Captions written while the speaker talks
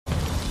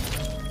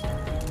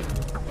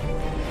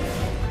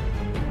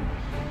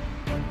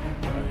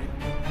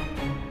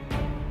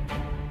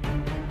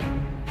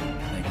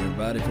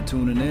everybody for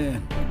tuning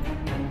in.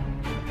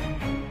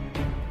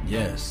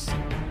 Yes,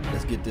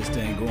 let's get this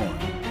thing going.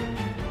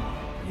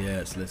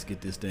 Yes, let's get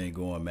this thing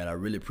going, man. I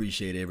really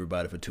appreciate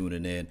everybody for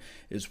tuning in.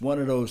 It's one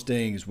of those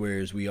things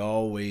where we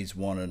always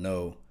want to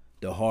know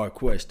the hard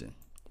question.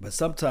 But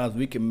sometimes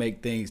we can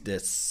make things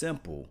that's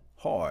simple,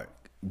 hard,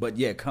 but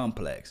yet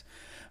complex.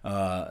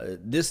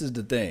 This is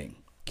the thing.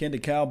 Can the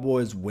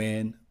Cowboys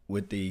win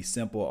with the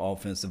simple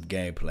offensive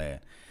game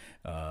plan?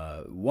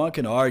 One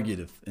can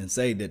argue and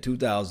say that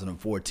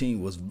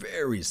 2014 was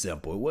very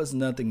simple. It was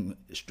nothing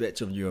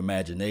stretch of your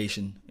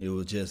imagination. It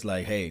was just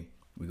like, hey,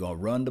 we're going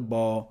to run the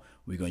ball.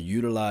 We're going to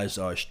utilize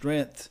our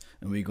strength,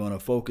 and we're going to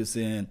focus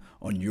in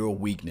on your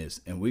weakness.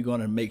 And we're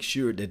going to make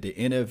sure that the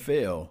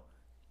NFL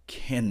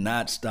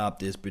cannot stop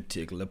this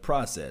particular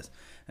process.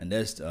 And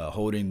that's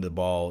holding the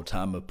ball,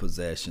 time of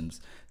possessions,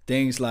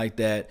 things like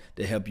that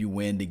to help you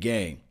win the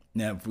game.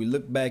 Now, if we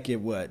look back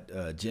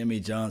at Jimmy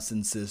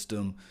Johnson's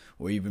system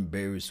or even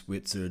Barry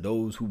Switzer,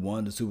 those who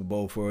won the Super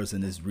Bowl for us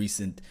in this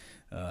recent,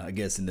 I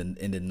guess in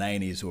the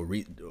 90s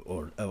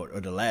or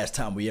the last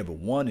time we ever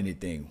won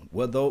anything,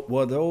 were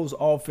those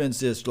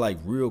offenses like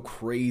real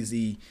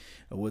crazy?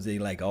 Or was they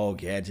like all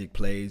gadget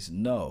plays?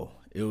 No.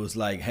 It was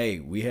like, hey,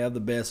 we have the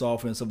best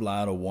offensive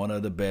line or one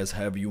of the best,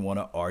 however you want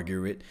to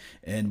argue it,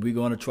 and we're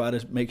going to try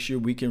to make sure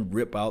we can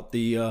rip out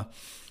the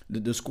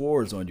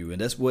scores on you. And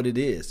that's what it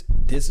is.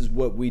 This is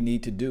what we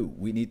need to do.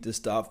 We need to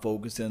stop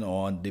focusing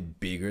on the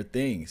bigger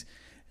things.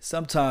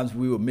 Sometimes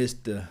we will miss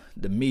the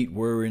meat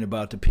worrying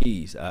about the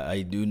peas.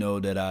 I do know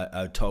that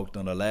I talked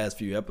on the last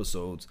few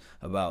episodes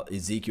about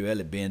Ezekiel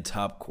Elliott being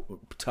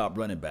top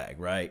running back,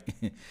 right?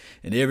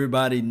 And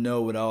everybody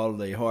know with all of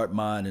their heart,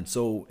 mind, and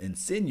soul and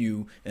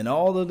sinew and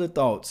all of the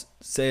thoughts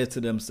says to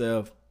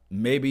themselves,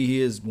 maybe he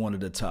is one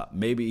of the top.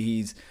 Maybe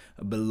he's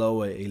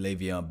below a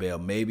Le'Veon Bell.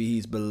 Maybe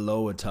he's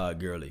below a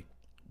Todd Gurley.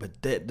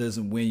 But that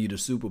doesn't win you the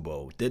Super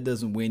Bowl. That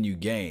doesn't win you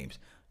games.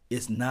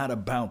 It's not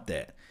about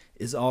that.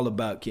 It's all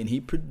about, can he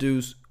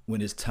produce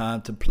when it's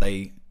time to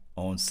play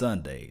on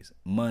Sundays,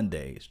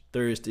 Mondays,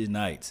 Thursday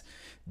nights?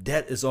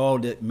 That is all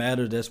that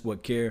matters. That's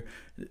what care.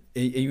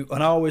 And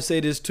I always say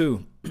this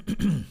too.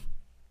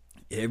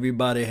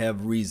 Everybody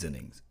have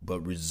reasonings, but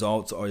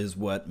results is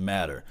what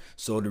matter.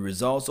 So the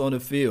results on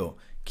the field,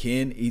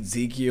 can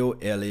Ezekiel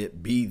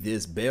Elliott be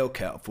this bell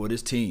cow for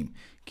this team?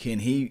 Can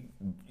he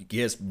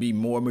be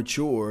more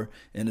mature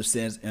in a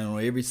sense? And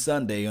on every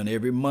Sunday, on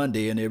every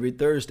Monday, and every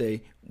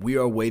Thursday, we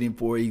are waiting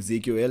for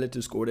Ezekiel Elliott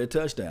to score that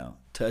touchdown.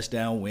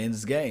 Touchdown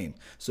wins game.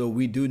 So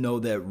we do know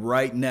that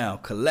right now,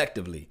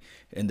 collectively,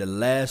 in the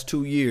last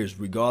 2 years,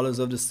 regardless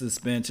of the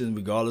suspension,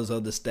 regardless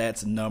of the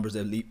stats and numbers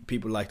that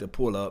people like to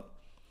pull up,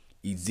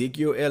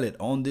 Ezekiel Elliott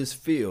on this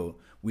field,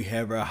 we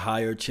have a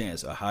higher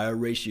chance, a higher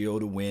ratio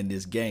to win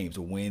these games.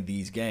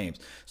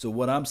 So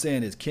what I'm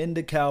saying is, can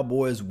the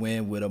Cowboys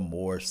win with a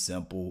more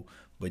simple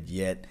but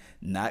yet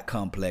not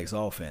complex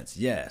offense?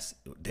 Yes,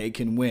 they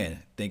can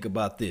win. Think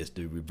about this,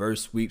 the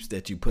reverse sweeps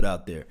that you put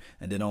out there.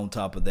 And then on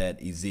top of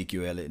that,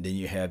 Ezekiel Elliott. And then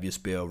you have your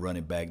spell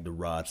running back, the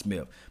Rod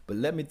Smith. But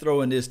let me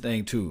throw in this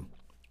thing too.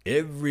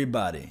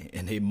 Everybody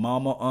and their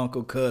mama,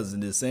 uncle,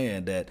 cousin is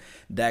saying that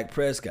Dak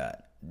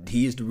Prescott,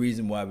 he is the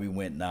reason why we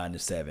went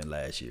 9-7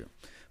 last year.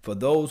 For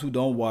those who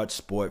don't watch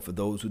sport, for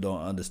those who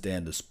don't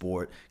understand the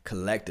sport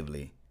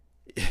collectively,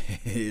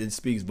 it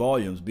speaks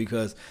volumes,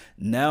 because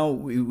now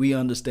we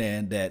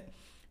understand that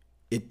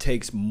it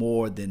takes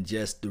more than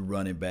just the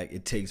running back.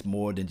 It takes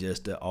more than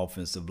just the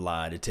offensive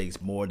line. It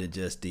takes more than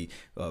just the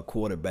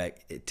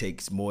quarterback. It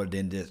takes more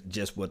than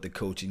just what the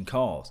coaching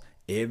calls.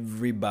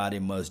 Everybody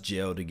must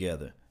gel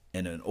together.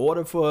 And in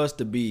order for us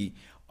to be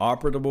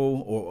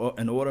operable, or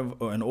in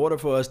order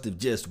for us to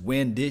just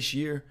win this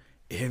year,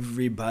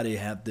 everybody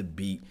have to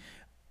be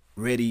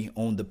ready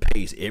on the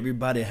pace.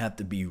 Everybody have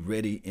to be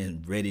ready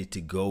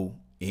to go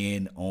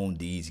in on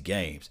these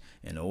games.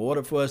 In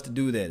order for us to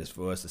do that, is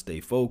for us to stay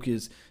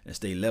focused and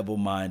stay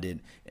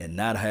level-minded and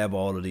not have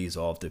all of these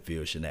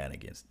off-the-field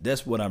shenanigans.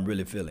 That's what I'm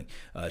really feeling.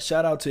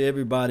 Shout out to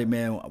everybody,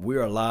 man. We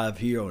are live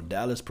here on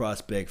Dallas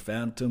Prospect,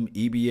 Phantom,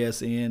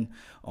 EBSN,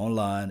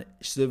 online,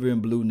 Silver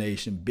and Blue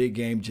Nation, Big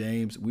Game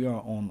James. We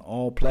are on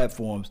all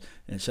platforms.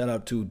 And shout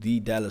out to the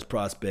Dallas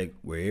Prospect,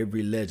 where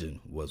every legend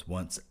was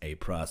once a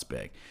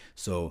prospect.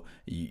 So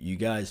you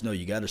guys know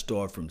you got to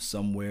start from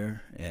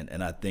somewhere.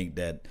 And I think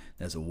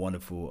that's a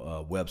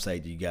wonderful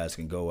website that you guys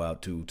can go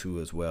out to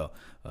as well.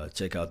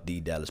 Check out the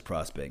Dallas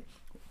Prospect.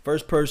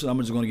 First person, I'm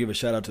just going to give a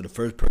shout out to the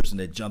first person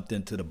that jumped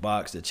into the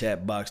box, the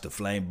chat box, the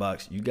flame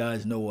box. You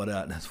guys know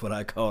that's what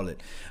I call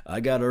it. I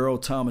got Earl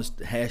Thomas,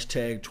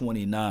 hashtag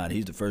 29.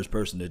 He's the first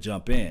person to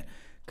jump in.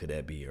 Could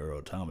that be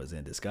Earl Thomas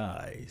in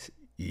disguise?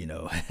 You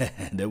know,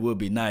 that would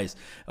be nice.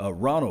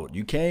 Ronald,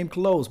 you came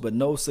close, but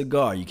no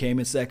cigar. You came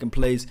in second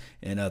place,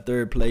 and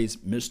third place,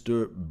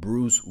 Mr.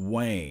 Bruce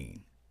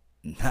Wayne.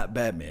 Not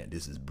Batman.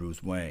 This is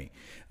Bruce Wayne.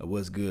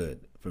 What's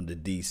good from the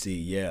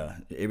DC? Yeah,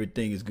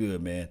 everything is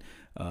good, man.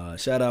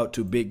 Shout out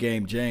to Big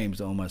Game James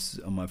on my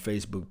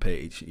Facebook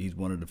page. He's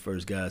one of the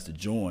first guys to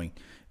join,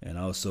 and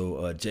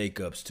also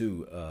Jacobs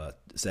too,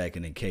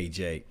 Sakin and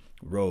KJ.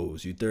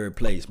 Rose, you third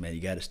place, man.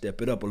 You got to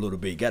step it up a little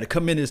bit. You got to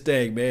come in this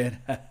thing, man.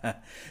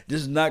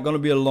 This is not going to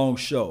be a long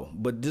show,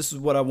 but this is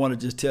what I want to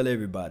just tell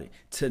everybody.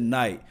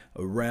 Tonight,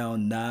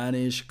 around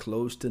 9-ish,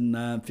 close to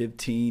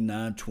 9:15,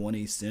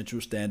 9:20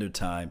 Central Standard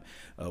Time,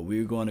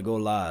 we're going to go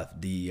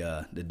live.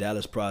 The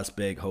Dallas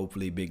Prospect,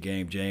 hopefully Big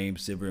Game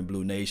James, Silver and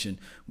Blue Nation.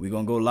 We're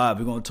going to go live.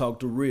 We're going to talk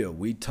the real.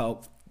 We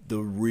talk the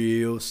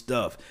real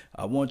stuff.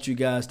 I want you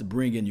guys to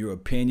bring in your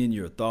opinion,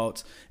 your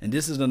thoughts. And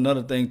this is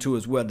another thing too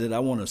as well that I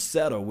want to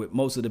settle with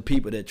most of the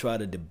people that try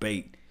to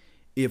debate.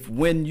 If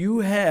when you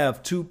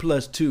have 2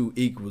 + 2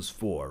 =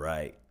 4,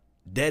 right,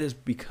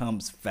 that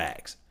becomes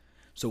facts.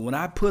 So when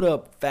I put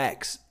up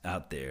facts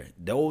out there,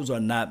 those are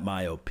not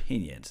my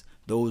opinions.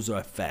 Those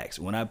are facts.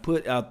 When I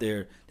put out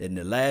there that in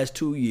the last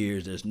 2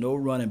 years, there's no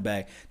running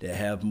back that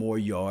have more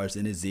yards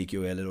than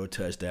Ezekiel Elliott or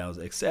touchdowns,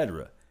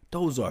 etc.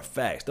 Those are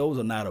facts. Those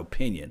are not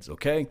opinions,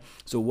 okay?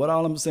 So what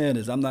all I'm saying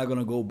is I'm not going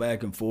to go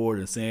back and forth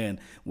and saying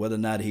whether or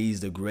not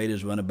he's the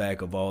greatest running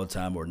back of all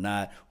time or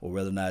not, or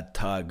whether or not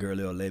Todd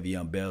Gurley or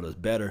Le'Veon Bell is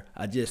better.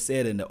 I just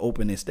said in the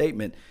opening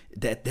statement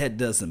that that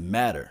doesn't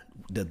matter.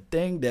 The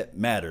thing that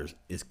matters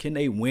is, can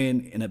they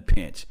win in a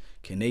pinch?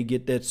 Can they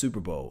get that Super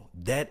Bowl?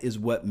 That is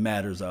what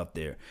matters out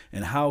there.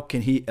 And how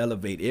can he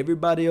elevate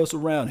everybody else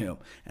around him?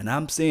 And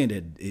I'm saying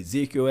that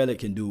Ezekiel Elliott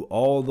can do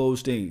all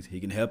those things.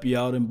 He can help you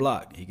out in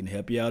block. He can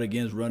help you out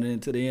against running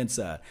into the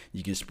inside.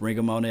 You can spring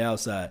him on the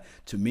outside.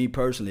 To me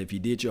personally, if you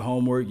did your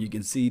homework, you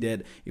can see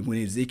that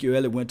when Ezekiel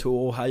Elliott went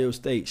to Ohio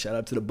State, shout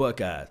out to the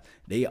Buckeyes,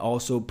 they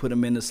also put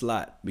him in the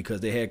slot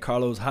because they had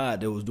Carlos Hyde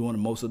that was doing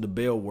most of the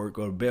bell work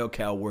or bell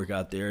cow work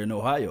out there in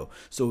Ohio.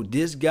 So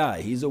this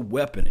guy, he's a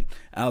weapon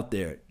out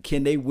there.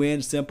 Can they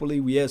win simply?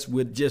 Yes,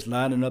 with just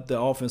lining up the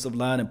offensive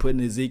line and putting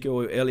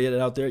Ezekiel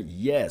Elliott out there?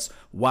 Yes.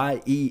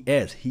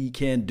 Y-E-S. He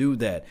can do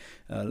that.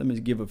 Let me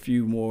give a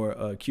few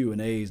more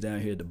Q&As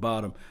down here at the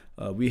bottom.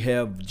 We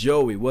have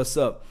Joey. What's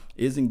up?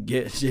 Isn't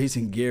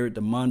Jason Garrett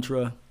the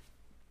mantra?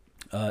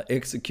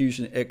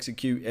 Execution,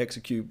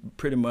 execute,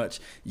 pretty much.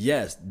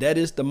 Yes, that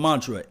is the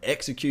mantra.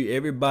 Execute.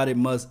 Everybody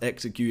must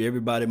execute.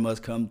 Everybody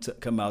must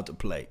come out to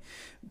play.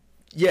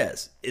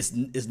 Yes, it's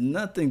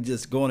nothing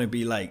just going to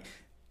be like,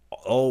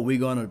 oh, we're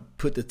going to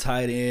put the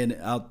tight end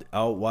out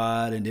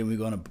wide, and then we're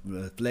going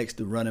to flex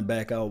the running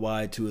back out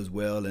wide too as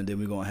well, and then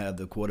we're going to have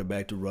the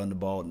quarterback to run the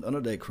ball. None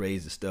of that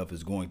crazy stuff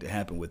is going to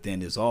happen within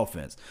this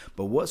offense.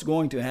 But what's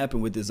going to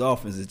happen with this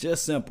offense is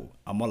just simple.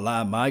 I'm going to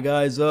line my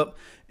guys up,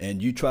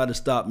 and you try to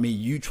stop me,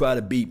 you try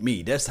to beat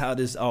me. That's how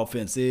this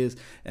offense is,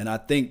 and I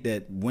think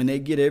that when they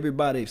get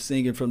everybody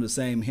singing from the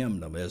same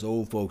hymn, as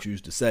old folks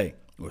used to say,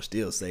 or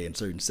still say in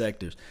certain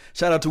sectors.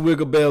 Shout out to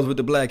Wiggle Bells with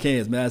the black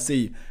hands, man. I see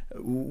you.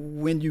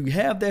 When you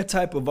have that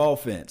type of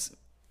offense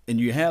and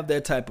you have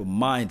that type of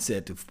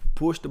mindset to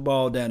push the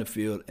ball down the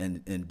field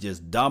and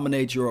just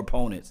dominate your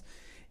opponents,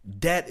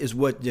 that is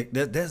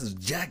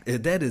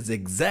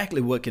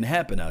exactly what can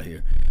happen out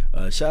here.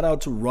 Shout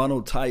out to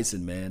Ronald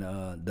Tyson, man.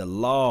 The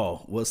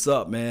Law, what's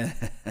up, man?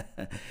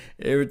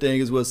 Everything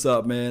is what's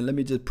up, man. Let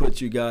me just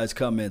put you guys'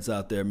 comments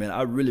out there, man.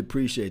 I really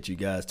appreciate you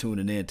guys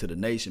tuning in to the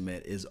nation,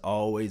 man. It's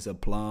always a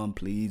plum,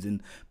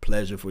 pleasing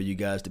pleasure for you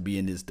guys to be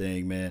in this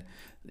thing, man.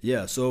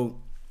 Yeah,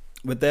 so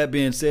with that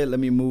being said, let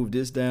me move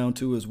this down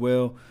too as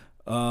well.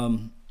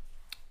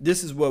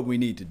 This is what we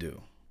need to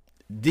do.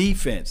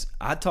 Defense,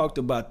 I talked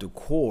about the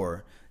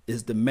core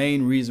is the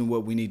main reason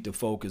what we need to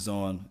focus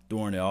on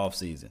during the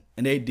offseason.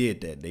 And they did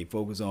that. They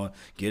focused on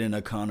getting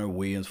a Connor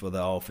Williams for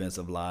the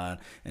offensive line,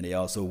 and they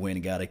also went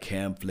and got a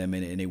Cam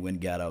Fleming, and they went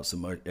and got out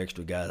some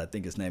extra guys. I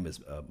think his name is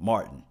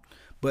Martin.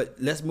 But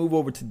let's move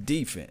over to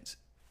defense.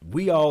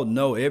 We all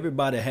know,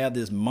 everybody have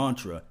this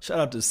mantra. Shout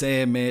out to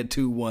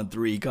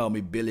Sandman213. He called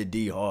me Billy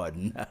D.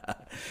 Harden.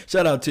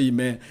 Shout out to you,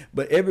 man.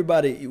 But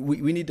everybody,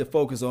 we need to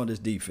focus on this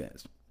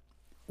defense.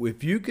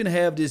 If you can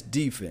have this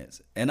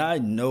defense, and I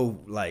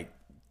know like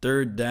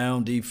third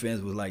down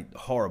defense was like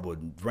horrible,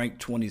 ranked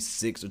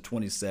 26 or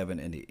 27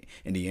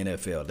 in the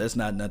NFL. That's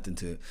not nothing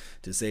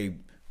to say.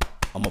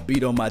 I'm gonna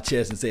beat on my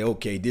chest and say,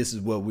 okay, this is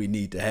what we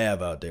need to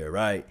have out there,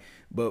 right?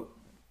 But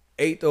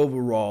 8th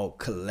overall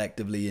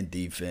collectively in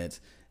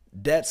defense,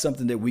 that's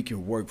something that we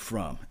can work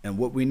from. And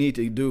what we need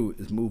to do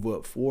is move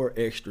up 4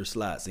 extra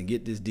slots and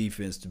get this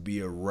defense to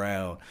be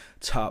around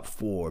top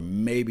 4,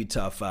 maybe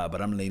top 5,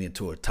 but I'm leaning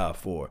toward top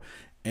 4.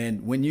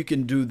 And when you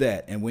can do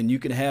that, and when you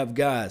can have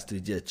guys to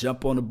just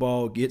jump on the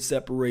ball, get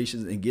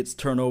separations, and get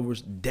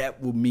turnovers,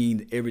 that will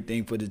mean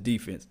everything for the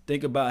defense.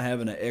 Think about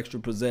having an extra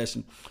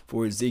possession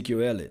for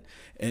Ezekiel Elliott.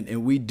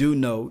 And we do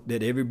know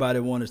that everybody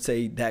want to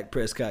say Dak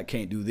Prescott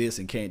can't do this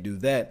and can't do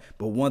that.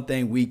 But one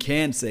thing we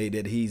can say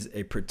that he's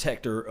a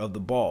protector of the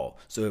ball.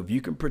 So if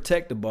you can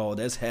protect the ball,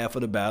 that's half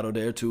of the battle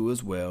there too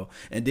as well.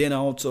 And then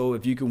also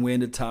if you can win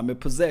the time of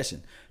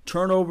possession.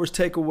 Turnovers,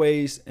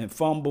 takeaways, and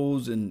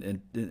fumbles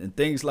and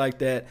things like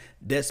that,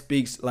 that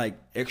speaks like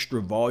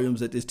extra volumes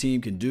that this team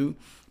can do.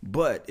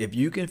 But if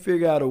you can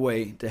figure out a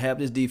way to have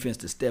this defense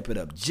to step it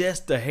up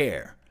just a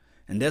hair,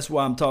 And that's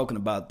why I'm talking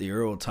about the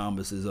Earl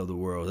Thomases of the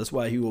world. That's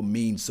why he will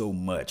mean so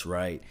much,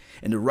 right?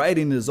 And the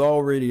writing is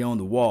already on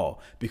the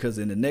wall, because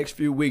in the next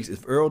few weeks,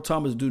 if Earl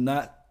Thomas do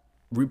not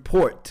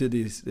report to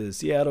the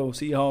Seattle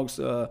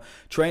Seahawks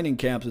training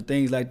camps and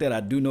things like that, I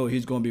do know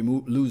he's going to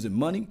be losing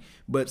money.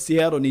 But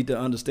Seattle need to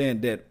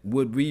understand that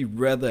would we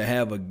rather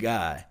have a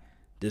guy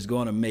that's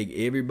going to make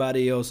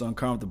everybody else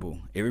uncomfortable,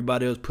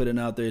 everybody else putting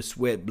out their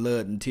sweat,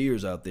 blood, and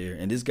tears out there,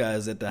 and this guy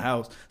is at the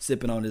house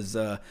sipping on his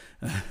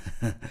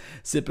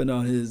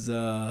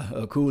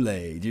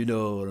Kool-Aid. You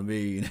know what I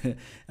mean?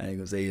 I ain't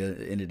gonna say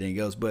anything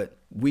else, but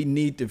we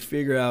need to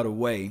figure out a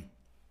way.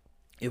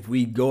 If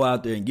we go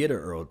out there and get an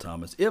Earl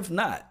Thomas, if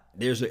not,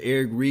 there's an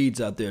Eric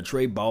Reeds out there,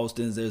 Trey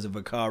Bostons, there's a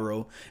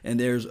Vaccaro, and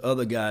there's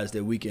other guys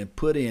that we can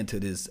put into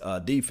this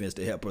defense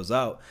to help us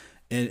out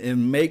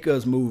and make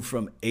us move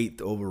from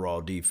 8th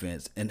overall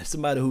defense, and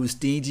somebody who's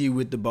stingy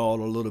with the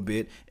ball a little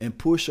bit and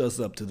push us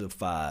up to the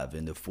 5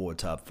 and the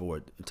top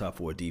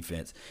four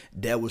defense.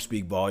 That would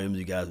speak volumes.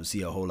 You guys would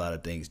see a whole lot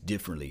of things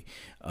differently.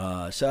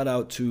 Shout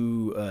out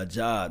to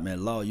Jod,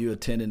 man. Law, you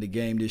attending the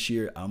game this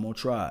year? I'm gonna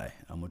try.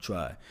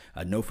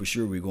 I know for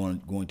sure we're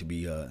going to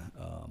be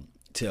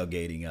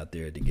tailgating out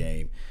there at the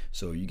game.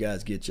 So you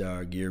guys get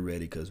your gear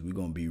ready, because we're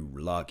gonna be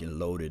locked and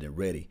loaded and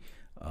ready.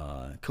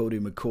 Cody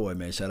McCoy,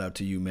 man, shout out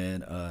to you,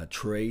 man.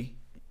 Trey,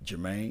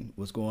 Jermaine,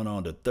 what's going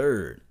on? The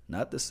third,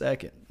 not the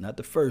second, not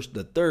the first,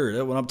 the third.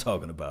 That's what I'm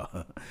talking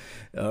about.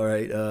 All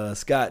right,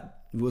 Scott,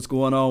 what's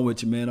going on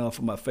with you, man? Off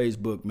of my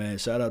Facebook, man.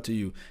 Shout out to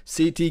you.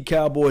 CT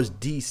Cowboys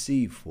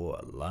DC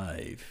for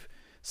life.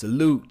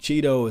 Salute.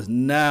 Cheeto is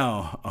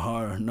now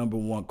our number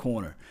one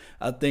corner.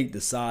 I think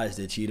the size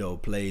that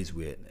Cheeto plays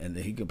with, and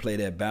he can play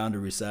that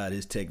boundary side,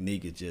 his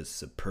technique is just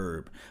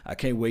superb. I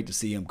can't wait to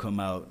see him come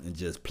out and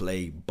just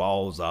play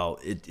balls out.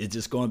 It's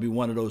just going to be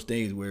one of those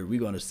things where we're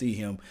going to see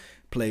him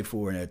play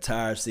for an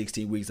entire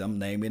 16 weeks. I'm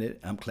naming it.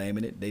 I'm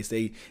claiming it. They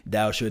say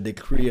thou shalt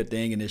decree a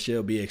thing and it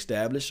shall be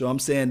established. So I'm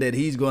saying that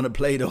he's going to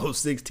play those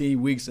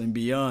 16 weeks and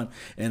beyond,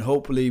 and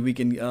hopefully we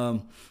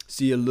can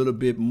see a little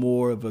bit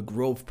more of a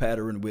growth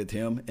pattern with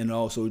him. And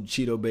also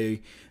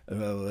Jordan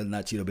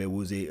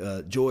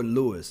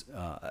Lewis.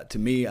 To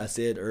me, I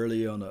said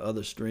earlier on the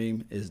other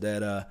stream, is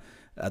that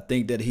I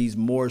think that he's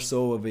more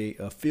so of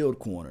a field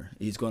corner.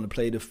 He's going to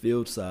play the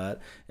field side,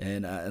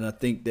 and I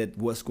think that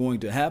what's going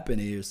to happen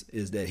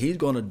is that he's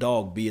going to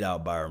dog beat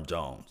out Byron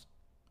Jones.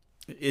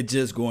 It's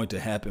just going to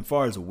happen. As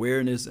far as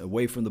awareness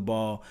away from the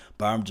ball,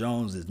 Byron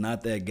Jones is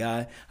not that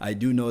guy. I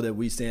do know that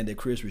we saying that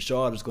Chris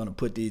Richard is going to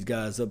put these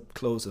guys up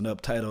close and up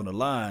tight on the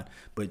line,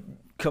 but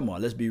come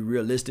on, let's be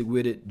realistic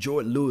with it.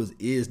 Jordan Lewis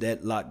is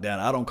that lockdown.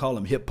 I don't call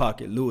him Hip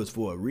Pocket Lewis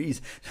for a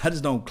reason. I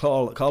just don't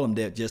call him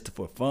that just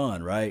for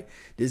fun, right?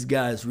 This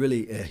guy is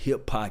really a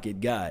hip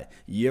pocket guy.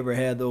 You ever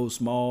had those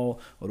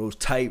small or those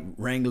tight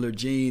Wrangler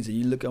jeans and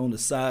you look on the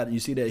side and you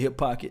see that hip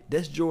pocket?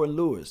 That's Jordan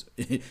Lewis.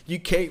 You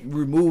can't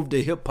remove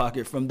the hip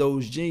pocket from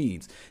those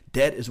jeans.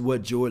 That is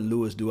what Jordan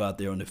Lewis do out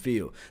there on the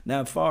field.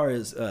 Now, as far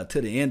as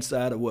to the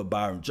inside of what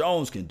Byron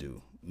Jones can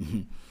do,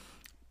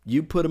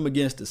 you put him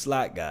against the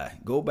slot guy.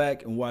 Go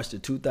back and watch the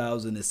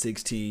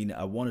 2016,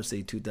 I want to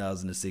say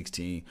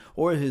 2016,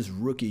 or his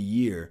rookie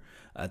year.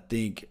 I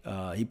think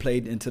he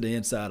played into the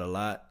inside a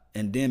lot.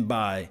 And then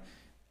by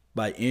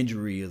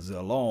injuries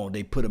alone,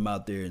 they put him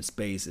out there in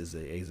space as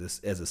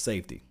a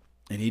safety.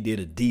 And he did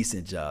a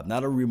decent job.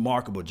 Not a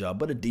remarkable job,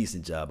 but a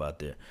decent job out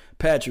there.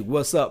 Patrick,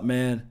 what's up,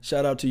 man?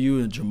 Shout out to you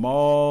and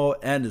Jamal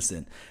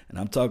Anderson. And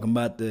I'm talking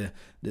about the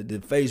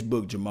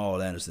Facebook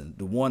Jamal Anderson,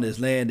 the one that's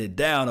laying it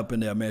down up in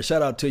there, man.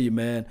 Shout out to you,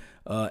 man.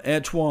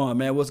 Antoine,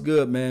 man, what's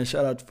good, man?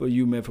 Shout out for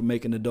you, man, for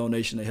making the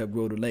donation to help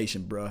grow the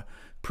nation, bro.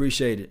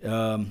 Appreciate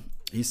it.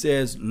 He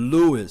says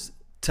Lewis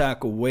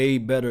tackle way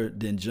better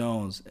than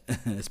Jones,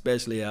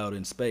 especially out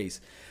in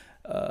space.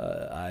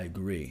 I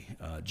agree.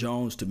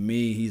 Jones, to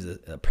me, he's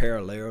a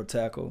parallel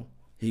tackle.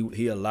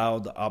 He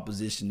allowed the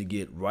opposition to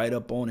get right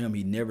up on him.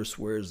 He never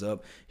swears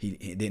up. He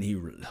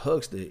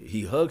hugs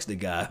the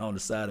guy on the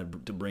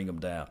side to bring him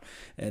down.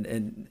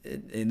 And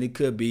it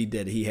could be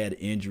that he had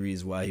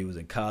injuries while he was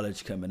in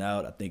college coming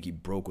out. I think he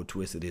broke or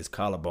twisted his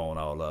collarbone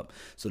all up.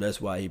 So that's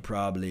why he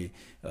probably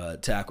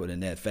tackled in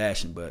that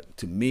fashion. But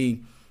to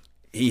me,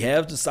 he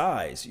has the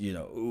size. You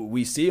know,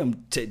 we see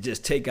him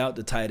just take out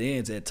the tight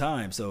ends at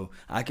times. So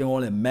I can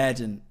only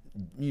imagine,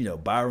 you know,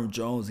 Byron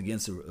Jones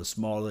against a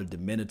smaller,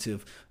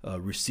 diminutive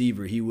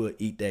receiver. He will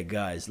eat that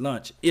guy's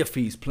lunch if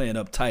he's playing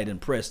up tight and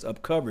pressed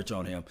up coverage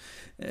on him.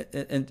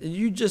 And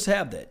you just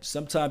have that.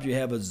 Sometimes you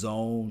have a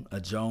zone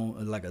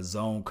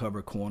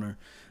cover corner,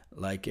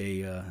 like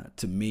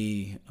to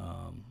me,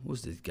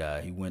 what's this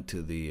guy? He went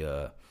to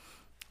the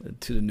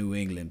New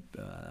England.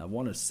 I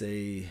want to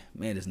say,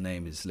 man, his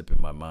name is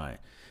slipping my mind.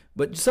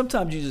 But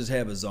sometimes you just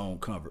have a zone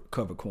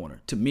cover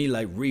corner. To me,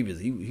 like Reeves,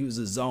 he was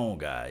a zone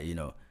guy, you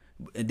know.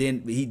 And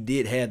then he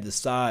did have the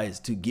size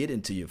to get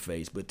into your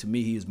face. But to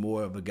me, he's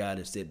more of a guy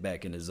to sit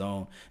back in the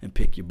zone and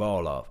pick your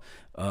ball off.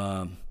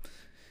 Well,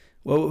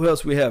 who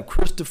else we have?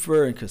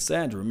 Christopher and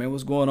Cassandra. Man,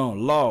 what's going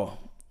on? Law.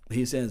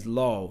 He says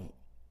Law.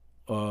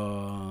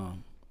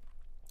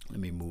 Let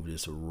me move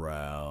this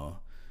around.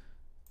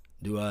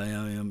 Do I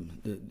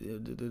am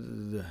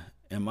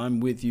I'm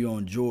with you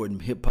on Jordan,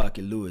 hip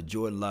pocket Lewis.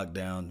 Jordan locked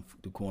down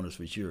the corners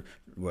for sure.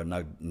 Well,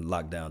 not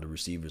locked down the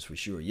receivers for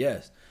sure.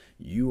 Yes,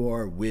 you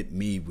are with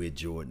me with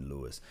Jordan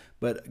Lewis.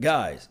 But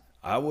guys,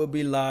 I will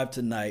be live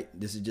tonight.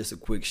 This is just a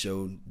quick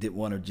show. Didn't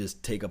want to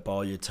just take up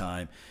all your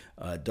time.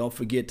 Don't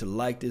forget to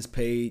like this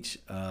page,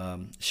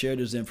 share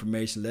this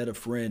information, let a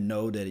friend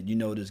know that you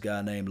know this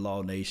guy named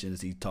Law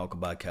Nations. He talk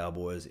about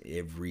Cowboys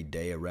every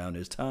day around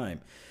this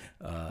time.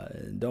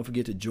 And don't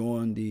forget to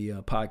join the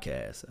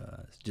podcast.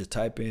 Just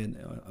type in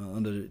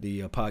under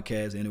the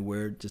podcast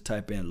anywhere. Just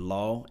type in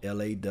Law,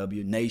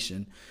 L-A-W,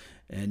 Nation,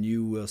 and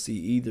you will see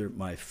either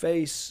my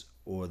face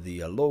or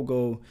the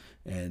logo,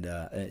 and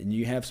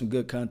you have some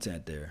good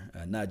content there.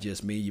 Not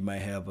just me. You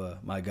might have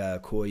my guy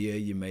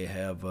Koya. You may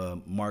have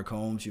Mark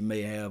Holmes. You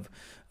may have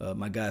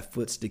my guy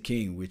Foots the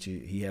King, which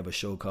he have a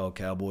show called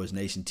Cowboys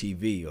Nation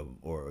TV,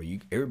 or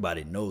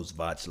everybody knows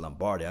Vach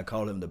Lombardi. I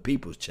call him the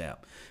People's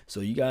Champ.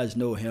 So you guys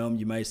know him.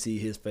 You might see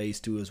his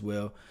face too as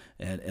well,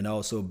 and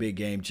also Big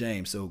Game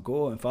James. So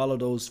go and follow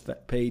those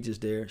pages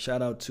there.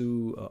 Shout out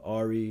to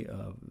Ari,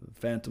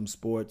 Phantom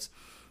Sports,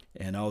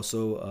 and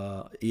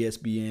also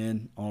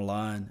ESPN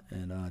Online,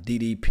 and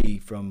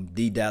DDP from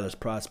D Dallas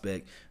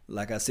Prospect.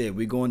 Like I said,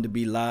 we're going to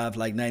be live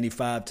like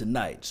 95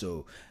 tonight.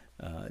 So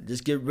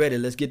just get ready.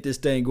 Let's get this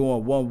thing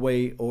going one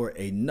way or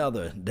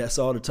another. That's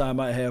all the time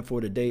I have for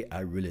today.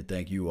 I really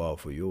thank you all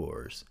for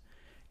yours.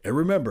 And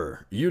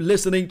remember, you're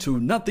listening to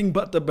nothing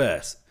but the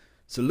best.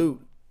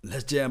 Salute.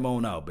 Let's jam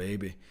on out,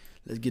 baby.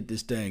 Let's get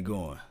this thing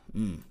going.